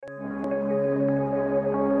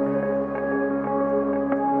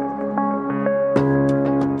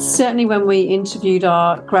Certainly when we interviewed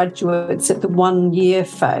our graduates at the 1 year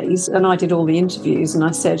phase, and I did all the interviews, and I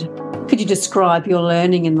said, could you describe your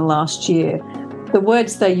learning in the last year? The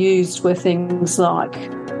words they used were things like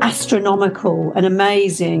astronomical and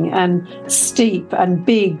amazing and steep and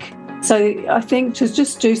big. So I think to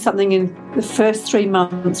just do something in the first 3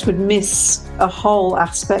 months would miss a whole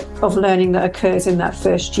aspect of learning that occurs in that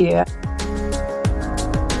first year.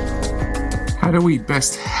 How do we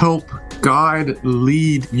best help guide,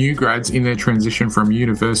 lead new grads in their transition from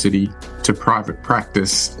university to private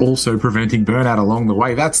practice, also preventing burnout along the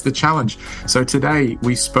way? That's the challenge. So today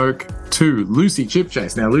we spoke to Lucy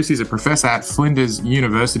Chipchase. Now, Lucy's a professor at Flinders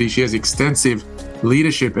University. She has extensive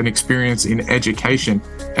leadership and experience in education.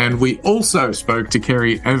 And we also spoke to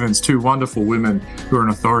Kerry Evans, two wonderful women who are an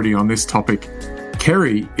authority on this topic.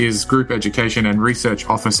 Kerry is Group Education and Research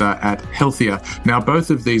Officer at Healthier. Now,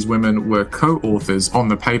 both of these women were co-authors on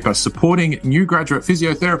the paper supporting new graduate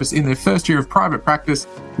physiotherapists in their first year of private practice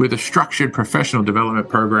with a structured professional development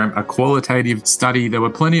program, a qualitative study. There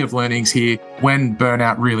were plenty of learnings here when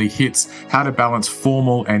burnout really hits, how to balance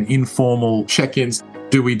formal and informal check-ins.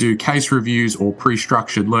 Do we do case reviews or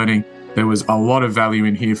pre-structured learning? There was a lot of value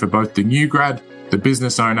in here for both the new grad, the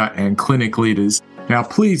business owner, and clinic leaders. Now,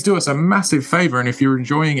 please do us a massive favor, and if you're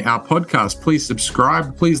enjoying our podcast, please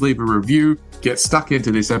subscribe, please leave a review, get stuck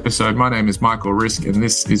into this episode. My name is Michael Risk, and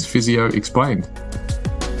this is Physio Explained.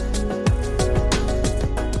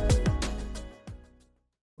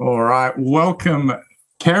 All right, welcome,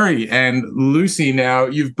 Kerry and Lucy. Now,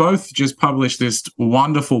 you've both just published this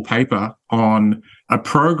wonderful paper on a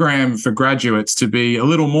program for graduates to be a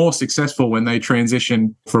little more successful when they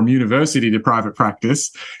transition from university to private practice.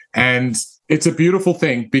 And it's a beautiful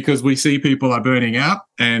thing because we see people are burning out,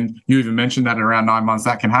 and you even mentioned that around 9 months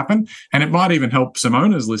that can happen. And it might even help some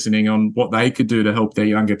owners listening on what they could do to help their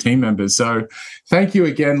younger team members. So thank you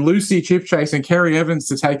again, Lucy Chipchase and Kerry Evans,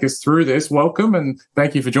 to take us through this. Welcome, and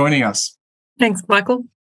thank you for joining us. Thanks, Michael.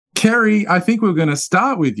 Kerry, I think we're going to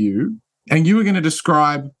start with you, and you were going to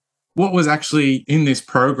describe what was actually in this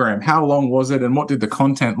program. How long was it, and what did the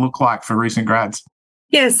content look like for recent grads?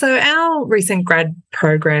 Yeah, so our recent grad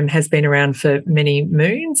program has been around for many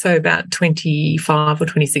moons, so about 25 or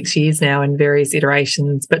 26 years now in various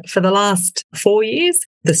iterations. But for the last 4 years,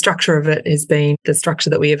 the structure of it has been the structure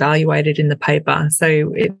that we evaluated in the paper.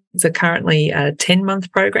 So it's currently a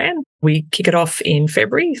 10-month program. We kick it off in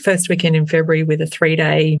February, first weekend in February, with a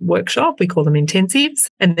 3-day workshop. We call them intensives.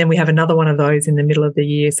 And then we have another one of those in the middle of the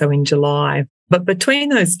year, so in July. But between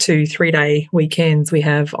those 2 3-day weekends, we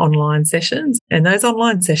have online sessions, and those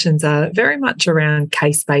online sessions are very much around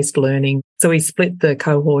case-based learning. So we split the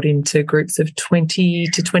cohort into groups of 20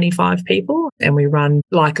 to 25 people, and we run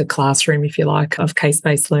like a classroom, if you like, of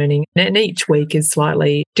case-based learning. And each week is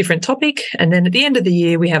slightly different topic. And then at the end of the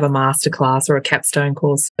year, we have a masterclass or a capstone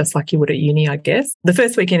course, just like you would at uni, I guess. The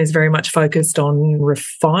first weekend is very much focused on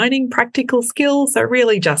refining practical skills, so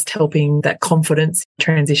really just helping that confidence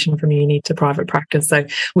transition from uni to private practice. So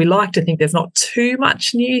we like to think there's not too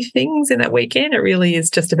much new things in that weekend. It really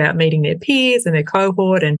is just about meeting their peers and their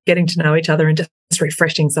cohort and getting to know each other and just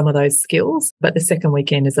refreshing some of those skills. But the second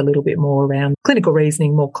weekend is a little bit more around clinical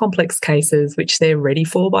reasoning, more complex cases, which they're ready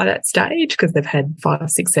for by that stage because they've had 5,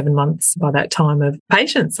 6, 7 months by that time of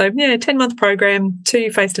patients. So yeah, 10-month program,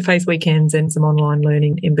 2 face-to-face weekends and some online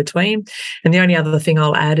learning in between. And the only other thing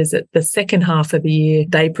I'll add is that the second half of the year,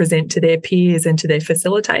 they present to their peers and to their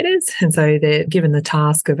facilitators. And so they're given the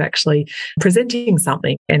task of actually presenting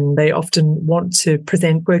something. And they often want to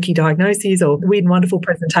present quirky diagnoses or weird and wonderful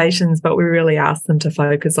presentations, but we really ask them to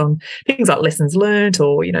focus on things like lessons learned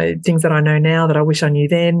or, things that I know now that I wish I knew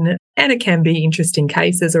then. And it can be interesting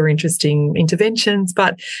cases or interesting interventions,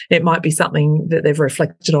 but it might be something that they've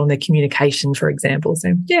reflected on their communication, for example.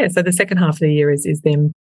 So the second half of the year is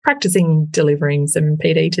them practicing delivering some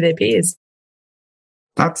PD to their peers.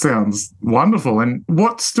 That sounds wonderful. And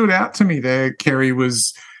what stood out to me there, Kerry,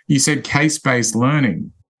 was you said case-based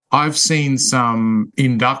learning. I've seen some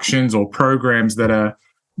inductions or programs that are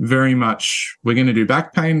very much, we're going to do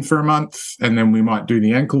back pain for a month and then we might do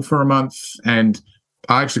the ankle for a month. And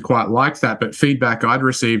I actually quite like that. But feedback I'd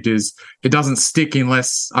received is it doesn't stick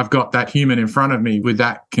unless I've got that human in front of me with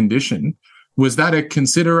that condition. Was that a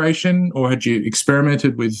consideration, or had you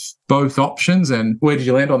experimented with both options, and where did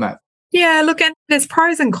you land on that? Yeah, look, and there's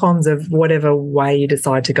pros and cons of whatever way you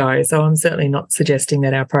decide to go. So I'm certainly not suggesting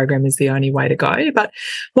that our program is the only way to go. But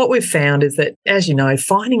what we've found is that, as you know,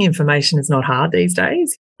 finding information is not hard these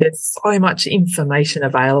days. There's so much information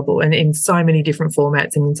available and in so many different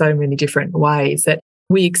formats and in so many different ways that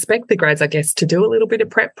We expect the grads, I guess, to do a little bit of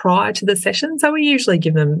prep prior to the session. So we usually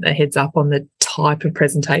give them a heads up on the type of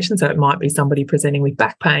presentation. So it might be somebody presenting with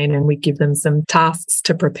back pain, and we give them some tasks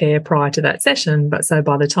to prepare prior to that session. But so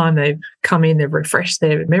by the time they've come in, they've refreshed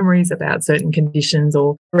their memories about certain conditions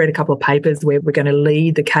or read a couple of papers where we're going to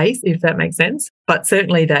lead the case, if that makes sense. But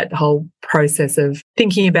certainly that whole process of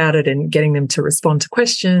thinking about it and getting them to respond to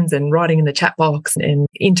questions and writing in the chat box and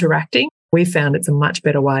interacting, we found it's a much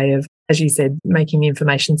better way of, as you said, making the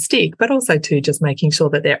information stick, but also to just making sure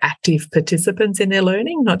that they're active participants in their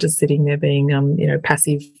learning, not just sitting there being,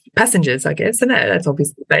 passive passengers, I guess. And that's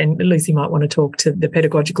obvious. And Lucy might want to talk to the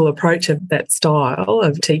pedagogical approach of that style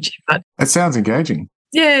of teaching. But that sounds engaging.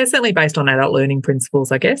 Yeah, certainly based on adult learning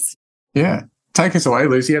principles, I guess. Yeah. Take us away,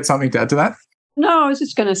 Lucy. You had something to add to that? No, I was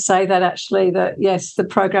just going to say that actually, that yes, the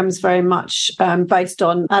program is very much based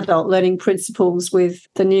on adult learning principles, with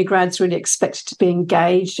the new grads really expected to be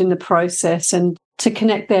engaged in the process and to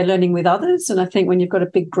connect their learning with others. And I think when you've got a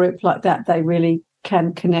big group like that, they really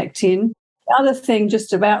can connect in. The other thing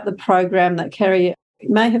just about the program that Kerry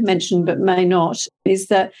may have mentioned but may not is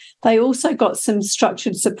that they also got some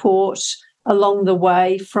structured support along the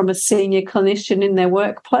way from a senior clinician in their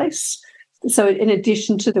workplace. So in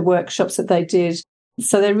addition to the workshops that they did,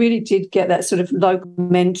 so they really did get that sort of local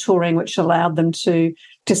mentoring, which allowed them to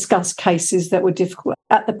discuss cases that were difficult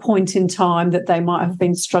at the point in time that they might have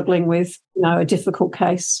been struggling with, a difficult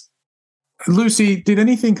case. Lucy, did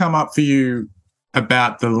anything come up for you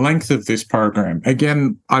about the length of this program?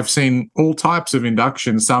 Again, I've seen all types of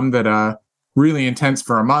inductions, some that are really intense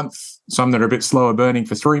for a month, some that are a bit slower burning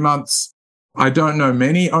for 3 months. I don't know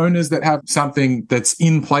many owners that have something that's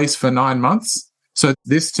in place for 9 months. So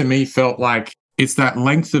this to me felt like it's that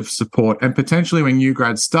length of support. And potentially when new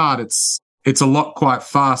grads start, it's a lot quite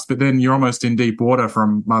fast, but then you're almost in deep water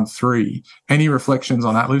from month 3. Any reflections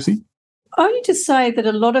on that, Lucy? Only to say that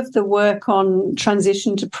a lot of the work on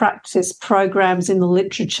transition to practice programs in the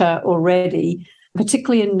literature already,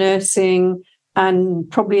 particularly in nursing and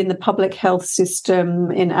probably in the public health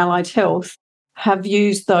system in allied health, have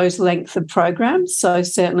used those length of programs. So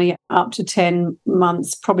certainly up to 10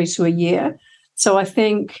 months, probably to a year. So I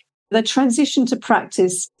think the transition to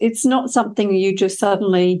practice, it's not something you just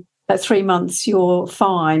suddenly at 3 months, you're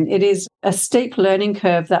fine. It is a steep learning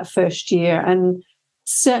curve that first year. And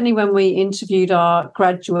certainly when we interviewed our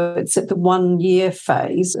graduates at the 1 year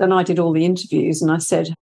phase, and I did all the interviews, and I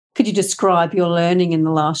said, could you describe your learning in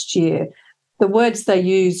the last year? The words they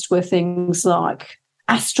used were things like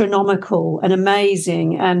astronomical and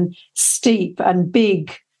amazing and steep and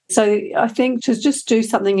big. So I think to just do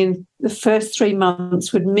something in the first 3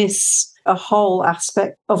 months would miss a whole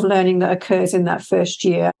aspect of learning that occurs in that first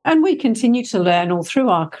year. And we continue to learn all through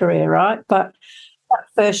our career, right? But that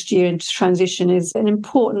first year into transition is an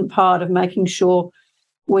important part of making sure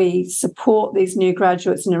we support these new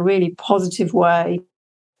graduates in a really positive way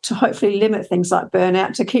to hopefully limit things like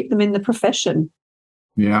burnout, to keep them in the profession.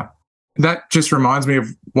 Yeah. That just reminds me of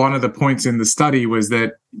one of the points in the study was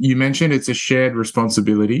that you mentioned it's a shared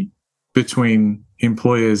responsibility between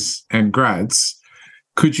employers and grads.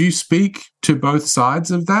 Could you speak to both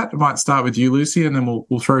sides of that? I might start with you, Lucy, and then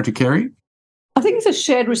we'll throw to Kerry. I think it's a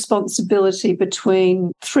shared responsibility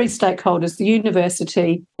between 3 stakeholders, the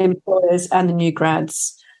university, employers, and the new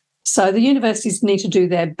grads. So the universities need to do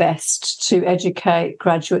their best to educate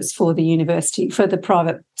graduates for the university, for the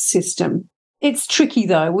private system. It's tricky,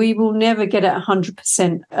 though. We will never get it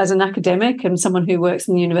 100% as an academic and someone who works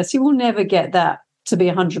in the university. We'll never get that to be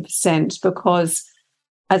 100% because,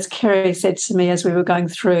 as Kerry said to me as we were going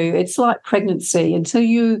through, it's like pregnancy. Until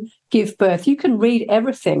you give birth, you can read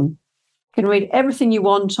everything. You can read everything you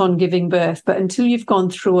want on giving birth, but until you've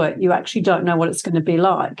gone through it, you actually don't know what it's going to be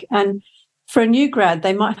like. And for a new grad,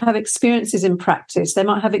 they might have experiences in practice. They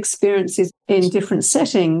might have experiences in different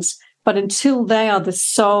settings, but until they are the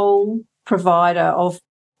sole provider of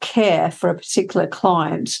care for a particular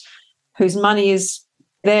client whose money is,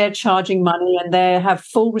 they're charging money and they have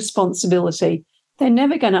full responsibility, they're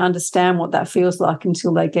never going to understand what that feels like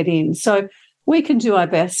until they get in. So we can do our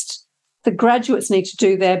best. The graduates need to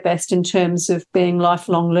do their best in terms of being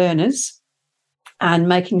lifelong learners and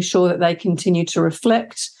making sure that they continue to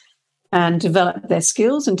reflect and develop their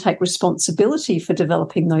skills and take responsibility for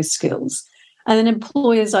developing those skills. And then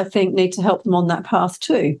employers, I think, need to help them on that path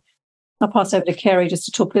too. I'll pass over to Kerry just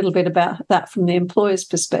to talk a little bit about that from the employer's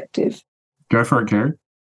perspective. Go for it, Kerry.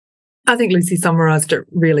 I think Lucy summarised it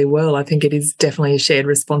really well. I think it is definitely a shared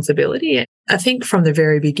responsibility. I think from the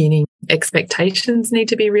very beginning, expectations need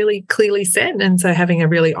to be really clearly set. And so having a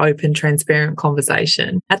really open, transparent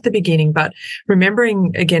conversation at the beginning, but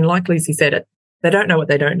remembering, again, like Lucy said, They don't know what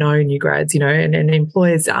they don't know, new grads, and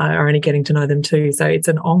employers are only getting to know them too. So it's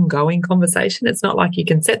an ongoing conversation. It's not like you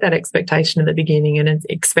can set that expectation at the beginning and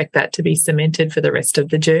expect that to be cemented for the rest of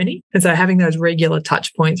the journey. And so having those regular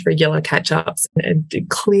touch points, regular catch-ups, and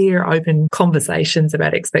clear, open conversations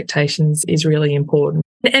about expectations is really important.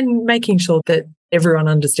 And making sure that everyone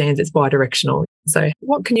understands it's bi-directional. So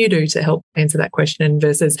what can you do to help answer that question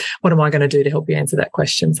versus what am I going to do to help you answer that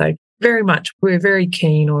question? So very much, we're very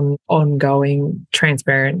keen on ongoing,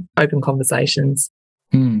 transparent, open conversations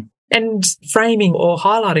and framing or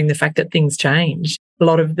highlighting the fact that things change. A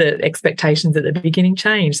lot of the expectations at the beginning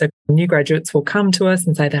change. So new graduates will come to us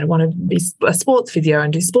and say they want to be a sports physio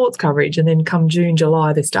and do sports coverage. And then come June,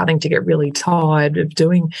 July, they're starting to get really tired of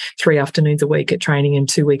doing 3 afternoons a week at training and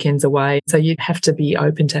 2 weekends away. So you have to be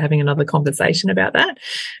open to having another conversation about that.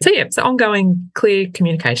 So ongoing, clear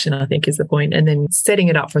communication, I think, is the point. And then setting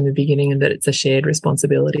it up from the beginning and that it's a shared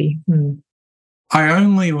responsibility. I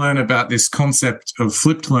only learned about this concept of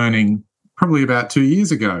flipped learning probably about 2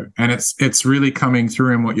 years ago. And it's really coming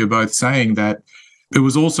through in what you're both saying, that it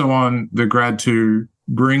was also on the grad to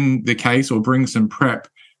bring the case or bring some prep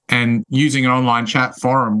and using an online chat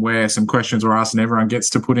forum where some questions were asked and everyone gets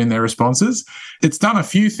to put in their responses. It's done a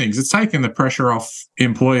few things. It's taken the pressure off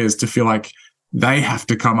employers to feel like they have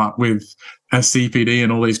to come up with a CPD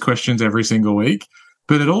and all these questions every single week.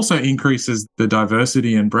 But it also increases the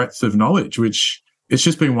diversity and breadth of knowledge, which it's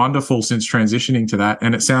just been wonderful since transitioning to that.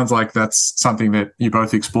 And it sounds like that's something that you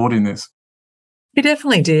both explored in this. We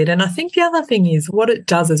definitely did. And I think the other thing is what it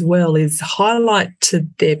does as well is highlight to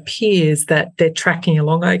their peers that they're tracking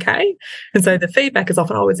along okay. And so the feedback is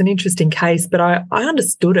often, it's an interesting case, but I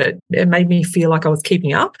understood it. It made me feel like I was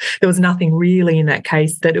keeping up. There was nothing really in that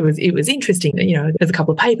case that it was interesting. There's a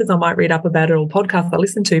couple of papers I might read up about it or podcasts I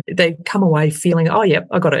listen to. They come away feeling, oh, yep,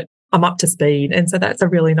 I got it. I'm up to speed. And so that's a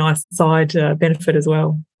really nice side benefit as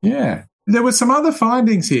well. Yeah. There were some other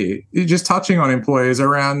findings here, just touching on employers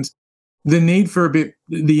around the need for a bit,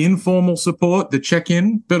 the informal support, the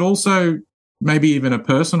check-in, but also maybe even a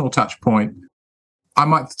personal touch point. I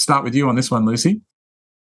might start with you on this one, Lucy.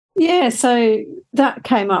 Yeah, so that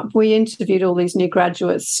came up. We interviewed all these new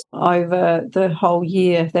graduates over the whole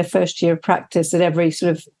year, their first year of practice, at every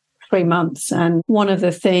sort of 3 months. And one of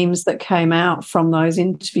the themes that came out from those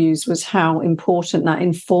interviews was how important that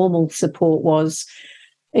informal support was,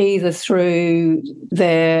 either through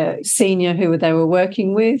their senior who they were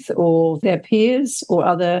working with or their peers or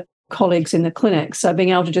other colleagues in the clinic. So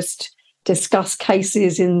being able to just discuss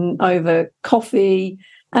cases over coffee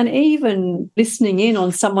and even listening in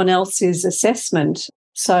on someone else's assessment.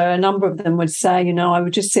 So a number of them would say, I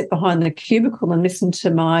would just sit behind the cubicle and listen to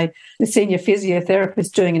the senior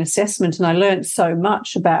physiotherapist doing an assessment, and I learned so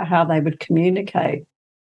much about how they would communicate.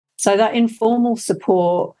 So that informal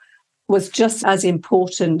support was just as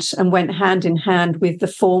important and went hand in hand with the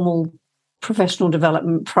formal professional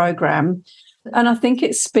development program. And I think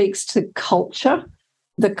it speaks to culture,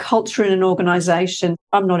 the culture in an organisation.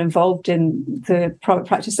 I'm not involved in the private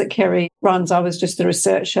practice that Kerry runs. I was just the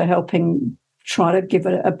researcher helping try to give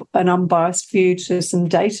an unbiased view to some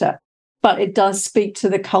data. But it does speak to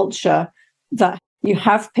the culture that you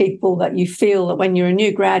have people that you feel that when you're a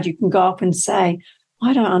new grad, you can go up and say,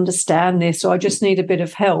 I don't understand this, or I just need a bit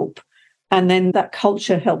of help. And then that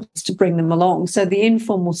culture helps to bring them along. So the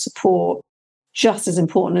informal support, just as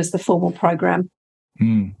important as the formal program.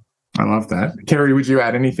 I love that. Kerry, would you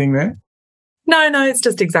add anything there? No, it's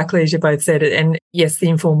just exactly as you both said it. And yes, the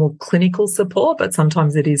informal clinical support, but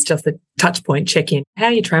sometimes it is just a touch point check-in. How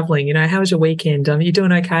are you travelling? How was your weekend? Are you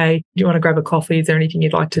doing okay? Do you want to grab a coffee? Is there anything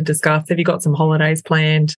you'd like to discuss? Have you got some holidays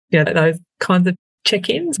planned? Those kinds of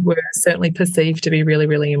check-ins were certainly perceived to be really,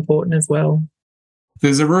 really important as well.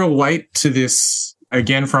 There's a real weight to this,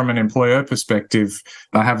 again, from an employer perspective.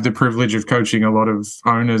 I have the privilege of coaching a lot of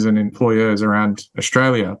owners and employers around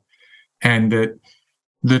Australia, and that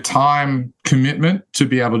the time commitment to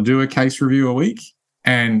be able to do a case review a week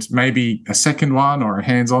and maybe a second one or a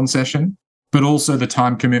hands-on session, but also the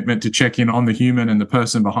time commitment to check in on the human and the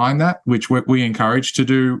person behind that, which we encourage to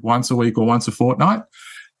do once a week or once a fortnight.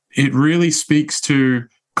 It really speaks to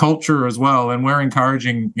culture as well. And we're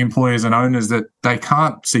encouraging employers and owners that they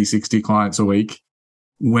can't see 60 clients a week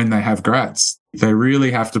when they have grads. They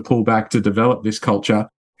really have to pull back to develop this culture.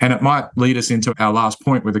 And it might lead us into our last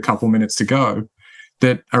point with a couple minutes to go,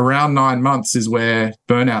 that around 9 months is where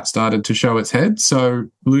burnout started to show its head. So,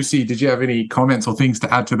 Lucy, did you have any comments or things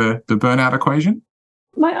to add to the burnout equation?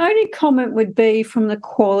 My only comment would be from the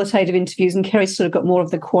qualitative interviews, and Kerry's sort of got more of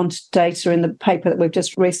the quant data in the paper that we've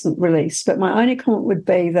just recently released, but my only comment would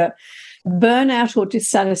be that burnout or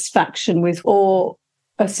dissatisfaction with or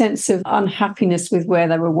a sense of unhappiness with where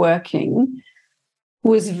they were working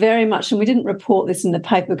was very much, and we didn't report this in the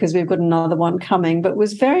paper because we've got another one coming, but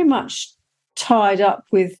was very much tied up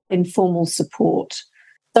with informal support.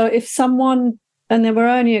 So if someone, and there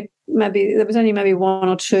was only maybe one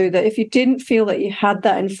or two, that if you didn't feel that you had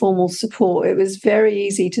that informal support, it was very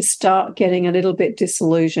easy to start getting a little bit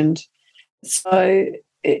disillusioned. So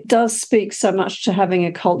it does speak so much to having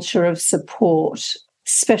a culture of support,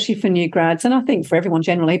 especially for new grads, and I think for everyone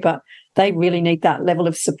generally, but they really need that level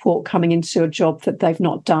of support coming into a job that they've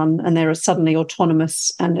not done and they're suddenly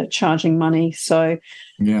autonomous and are charging money. So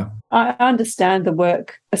yeah, I understand the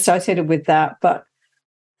work associated with that, but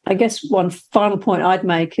I guess one final point I'd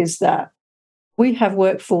make is that we have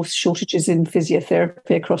workforce shortages in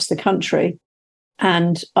physiotherapy across the country.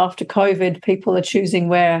 And after COVID, people are choosing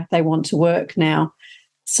where they want to work now.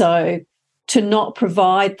 So to not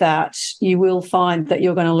provide that, you will find that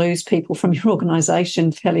you're going to lose people from your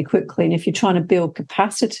organisation fairly quickly. And if you're trying to build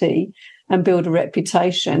capacity and build a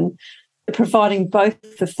reputation, providing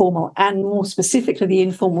both the formal and more specifically the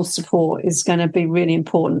informal support is going to be really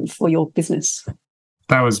important for your business.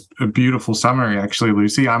 That was a beautiful summary, actually,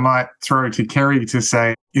 Lucy. I might throw to Kerry to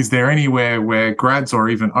say, is there anywhere where grads or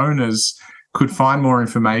even owners could find more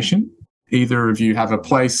information? Either of you have a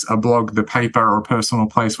place, a blog, the paper, or a personal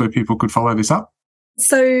place where people could follow this up?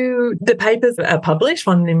 So the papers are published,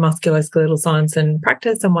 one in musculoskeletal science and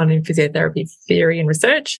practice and one in physiotherapy theory and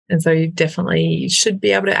research. And so you definitely should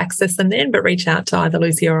be able to access them then, but reach out to either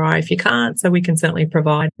Lucy or I if you can't. So we can certainly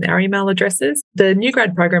provide our email addresses. The new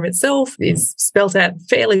grad program itself is spelt out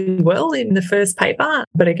fairly well in the first paper.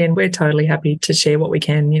 But again, we're totally happy to share what we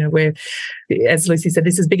can. You know, we're, as Lucy said,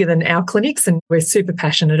 this is bigger than our clinics and we're super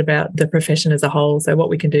passionate about the profession as a whole. So what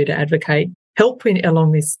we can do to advocate help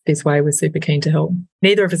along this way, we're super keen to help.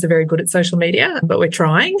 Neither of us are very good at social media, but we're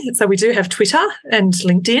trying. So we do have Twitter and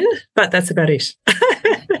LinkedIn, but that's about it.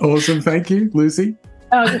 Awesome. Thank you, Lucy.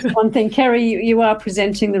 Oh, just one thing. Kerry, you are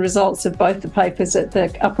presenting the results of both the papers at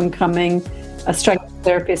the up-and-coming Australian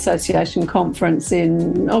Therapy Association conference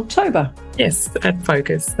in October. Yes, at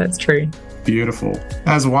Focus. That's true. Beautiful.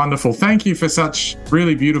 That's wonderful. Thank you for such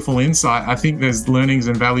really beautiful insight. I think there's learnings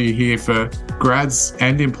and value here for grads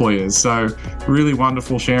and employers. So really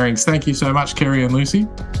wonderful sharings. Thank you so much, Kerry and Lucy.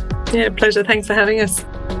 Yeah, pleasure. Thanks for having us.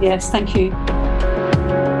 Yes, thank you.